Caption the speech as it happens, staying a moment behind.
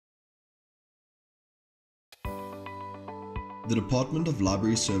The Department of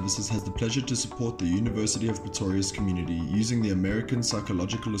Library Services has the pleasure to support the University of Pretoria's community using the American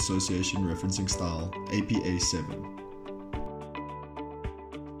Psychological Association referencing style, APA 7.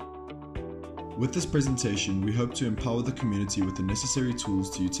 With this presentation, we hope to empower the community with the necessary tools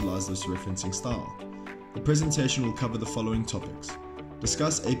to utilize this referencing style. The presentation will cover the following topics.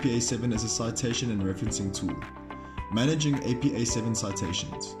 Discuss APA 7 as a citation and referencing tool. Managing APA 7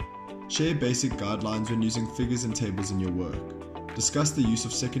 citations. Share basic guidelines when using figures and tables in your work. Discuss the use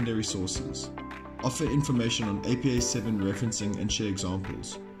of secondary sources. Offer information on APA 7 referencing and share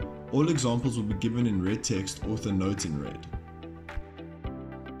examples. All examples will be given in red text, author note in red.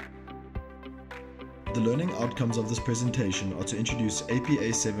 The learning outcomes of this presentation are to introduce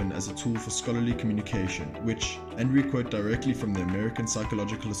APA 7 as a tool for scholarly communication, which, and we quote directly from the American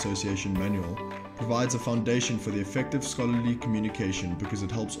Psychological Association manual, provides a foundation for the effective scholarly communication because it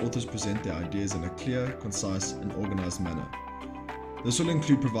helps authors present their ideas in a clear, concise, and organized manner. This will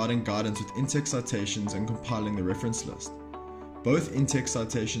include providing guidance with in-text citations and compiling the reference list. Both in-text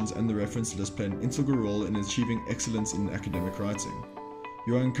citations and the reference list play an integral role in achieving excellence in academic writing.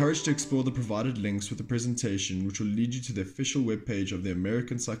 You are encouraged to explore the provided links with the presentation, which will lead you to the official webpage of the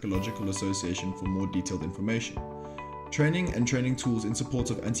American Psychological Association for more detailed information. Training and training tools in support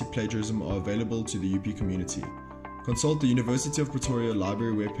of anti-plagiarism are available to the UP community. Consult the University of Pretoria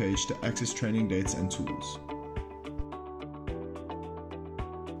Library webpage to access training dates and tools.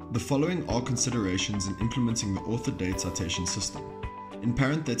 The following are considerations in implementing the author date citation system. In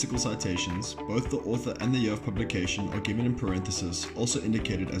parenthetical citations, both the author and the year of publication are given in parentheses, also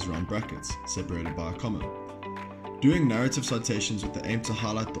indicated as round brackets, separated by a comma. Doing narrative citations with the aim to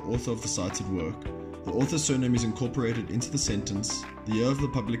highlight the author of the cited work, the author's surname is incorporated into the sentence, the year of the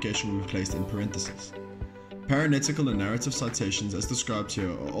publication will be placed in parentheses. Parenthetical and narrative citations as described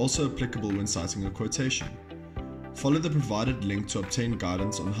here are also applicable when citing a quotation. Follow the provided link to obtain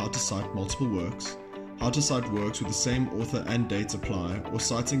guidance on how to cite multiple works, how to cite works with the same author and dates apply, or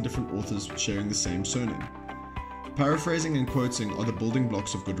citing different authors sharing the same surname. Paraphrasing and quoting are the building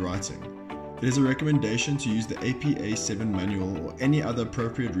blocks of good writing. It is a recommendation to use the APA 7 manual or any other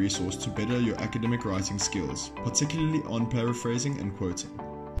appropriate resource to better your academic writing skills, particularly on paraphrasing and quoting.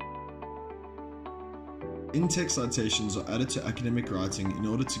 In-text citations are added to academic writing in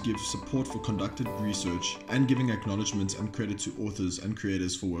order to give support for conducted research and giving acknowledgement and credit to authors and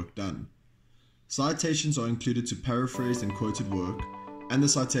creators for work done. Citations are included to paraphrased and quoted work, and the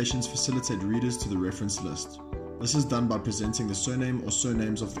citations facilitate readers to the reference list. This is done by presenting the surname or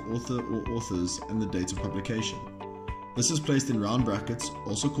surnames of the author or authors and the date of publication. This is placed in round brackets,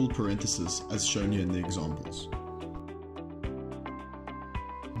 also called parentheses, as shown here in the examples.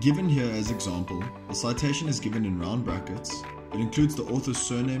 Given here as example, the citation is given in round brackets. It includes the author's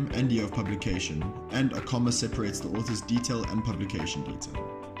surname and year of publication, and a comma separates the author's detail and publication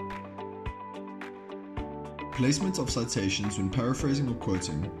detail. Placement of citations when paraphrasing or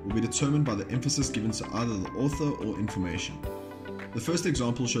quoting will be determined by the emphasis given to either the author or information. The first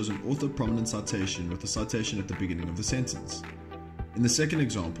example shows an author prominent citation with a citation at the beginning of the sentence. In the second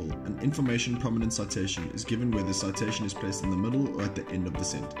example, an information prominent citation is given where the citation is placed in the middle or at the end of the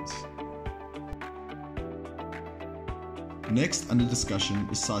sentence. Next, under discussion,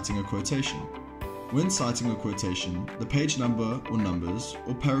 is citing a quotation. When citing a quotation, the page number or numbers,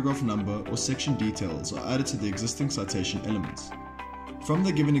 or paragraph number or section details are added to the existing citation elements. From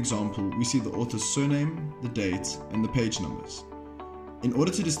the given example, we see the author's surname, the date, and the page numbers. In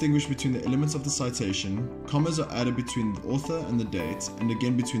order to distinguish between the elements of the citation, commas are added between the author and the date, and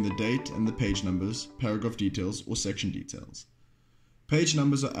again between the date and the page numbers, paragraph details, or section details. Page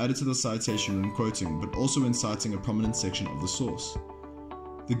numbers are added to the citation when quoting, but also when citing a prominent section of the source.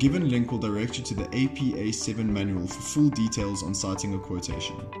 The given link will direct you to the APA 7 manual for full details on citing a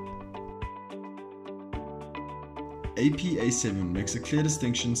quotation. APA 7 makes a clear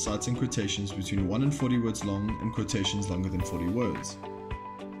distinction citing quotations between 1 and 40 words long and quotations longer than 40 words.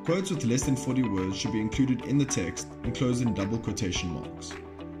 Quotes with less than 40 words should be included in the text and closed in double quotation marks.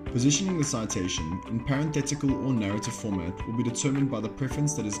 Positioning the citation in parenthetical or narrative format will be determined by the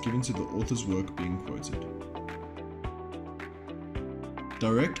preference that is given to the author's work being quoted.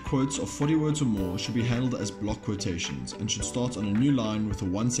 Direct quotes of 40 words or more should be handled as block quotations and should start on a new line with a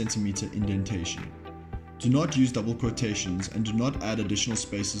 1 cm indentation. Do not use double quotations and do not add additional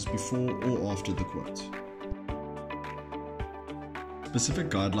spaces before or after the quote. Specific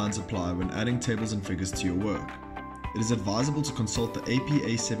guidelines apply when adding tables and figures to your work. It is advisable to consult the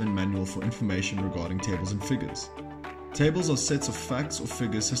APA 7 manual for information regarding tables and figures. Tables are sets of facts or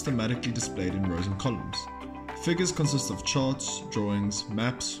figures systematically displayed in rows and columns. Figures consist of charts, drawings,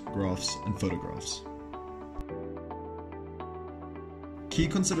 maps, graphs, and photographs. Key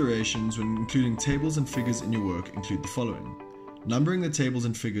considerations when including tables and figures in your work include the following. Numbering the tables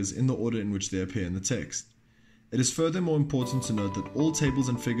and figures in the order in which they appear in the text. It is furthermore important to note that all tables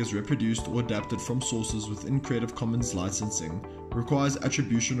and figures reproduced or adapted from sources within Creative Commons licensing requires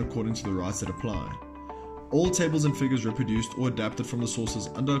attribution according to the rights that apply. All tables and figures reproduced or adapted from the sources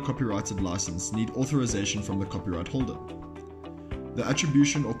under a copyrighted license need authorization from the copyright holder. The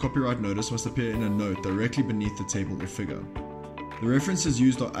attribution or copyright notice must appear in a note directly beneath the table or figure. The references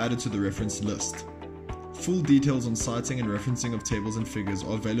used are added to the reference list. Full details on citing and referencing of tables and figures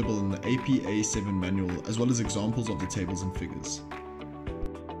are available in the APA 7 manual, as well as examples of the tables and figures.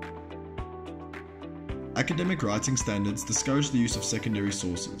 Academic writing standards discourage the use of secondary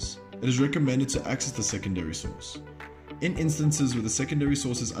sources. It is recommended to access the secondary source. In instances where the secondary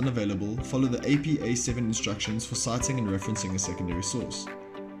source is unavailable, follow the APA 7 instructions for citing and referencing a secondary source.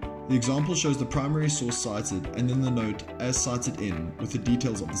 The example shows the primary source cited and then the note as cited in with the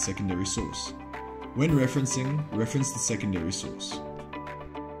details of the secondary source. When referencing, reference the secondary source.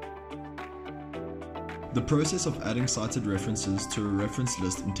 The process of adding cited references to a reference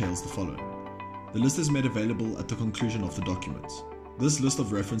list entails the following. The list is made available at the conclusion of the document. This list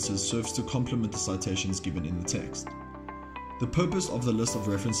of references serves to complement the citations given in the text. The purpose of the list of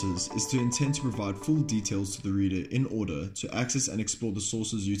references is to intend to provide full details to the reader in order to access and explore the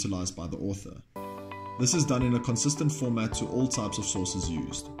sources utilized by the author. This is done in a consistent format to all types of sources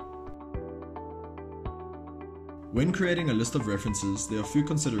used. When creating a list of references, there are a few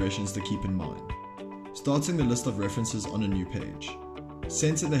considerations to keep in mind. Starting the list of references on a new page.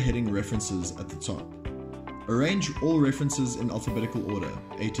 Center the heading References at the top. Arrange all references in alphabetical order,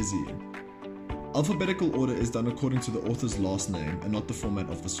 A to Z. Alphabetical order is done according to the author's last name and not the format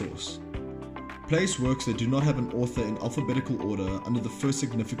of the source. Place works that do not have an author in alphabetical order under the first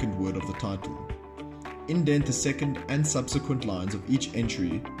significant word of the title. Indent the second and subsequent lines of each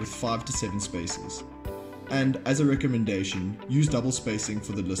entry with 5 to 7 spaces. And, as a recommendation, use double spacing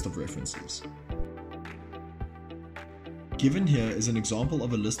for the list of references. Given here is an example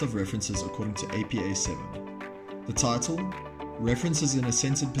of a list of references according to APA 7. The title, references in a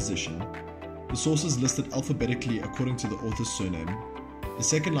centered position, the sources listed alphabetically according to the author's surname, the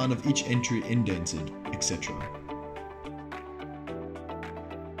second line of each entry indented, etc.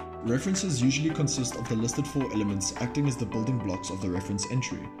 References usually consist of the listed 4 elements acting as the building blocks of the reference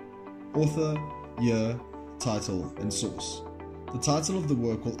entry: author, year, title, and source. The title of the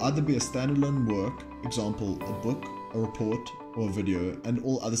work will either be a standalone work, example, a book, a report, or a video, and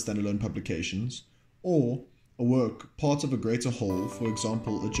all other standalone publications, or a work, part of a greater whole, for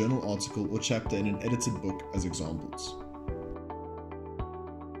example, a journal article or chapter in an edited book as examples.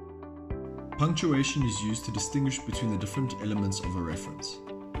 Punctuation is used to distinguish between the different elements of a reference.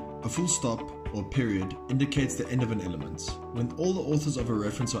 A full stop, or period, indicates the end of an element. When all the authors of a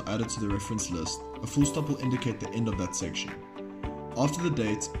reference are added to the reference list, a full stop will indicate the end of that section. After the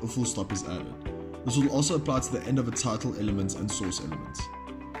date, a full stop is added. This will also apply to the end of a title element and source element.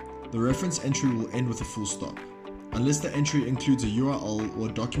 The reference entry will end with a full stop. Unless the entry includes a URL or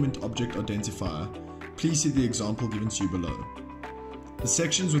a document object identifier, please see the example given to you below. The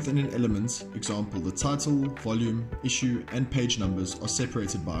sections within an element, example the title, volume, issue, and page numbers, are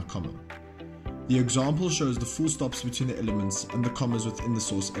separated by a comma. The example shows the full stops between the elements and the commas within the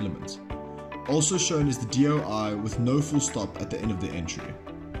source element. Also shown is the DOI with no full stop at the end of the entry.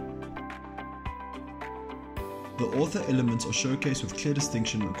 The author elements are showcased with clear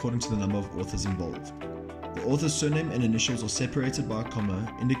distinction according to the number of authors involved. The author's surname and initials are separated by a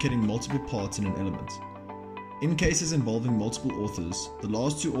comma, indicating multiple parts in an element. In cases involving multiple authors, the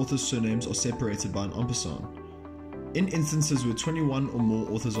last 2 authors' surnames are separated by an ampersand. In instances where 21 or more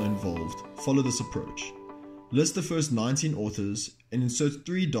authors are involved, follow this approach. List the first 19 authors and insert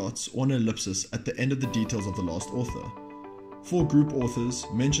 3 dots or an ellipsis at the end of the details of the last author. For group authors,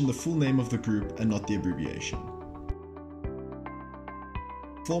 mention the full name of the group and not the abbreviation.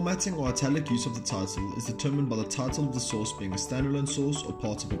 Formatting or italic use of the title is determined by the title of the source being a standalone source or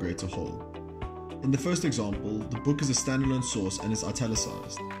part of a greater whole. In the first example, the book is a standalone source and is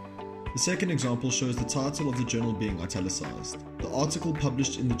italicized. The second example shows the title of the journal being italicized. The article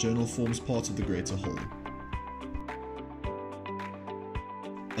published in the journal forms part of the greater whole.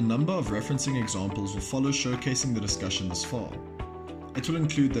 A number of referencing examples will follow showcasing the discussion thus far. It will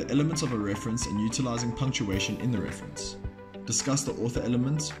include the elements of a reference and utilizing punctuation in the reference. Discuss the author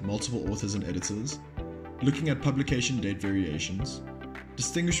element, multiple authors and editors, looking at publication date variations,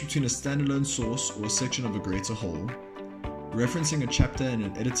 distinguish between a standalone source or a section of a greater whole, referencing a chapter in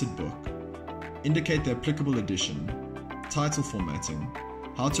an edited book, indicate the applicable edition, title formatting,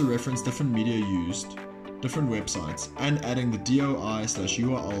 how to reference different media used, different websites, and adding the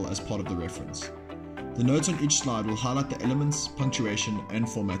DOI/URL as part of the reference. The notes on each slide will highlight the elements, punctuation, and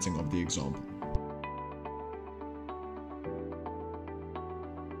formatting of the example.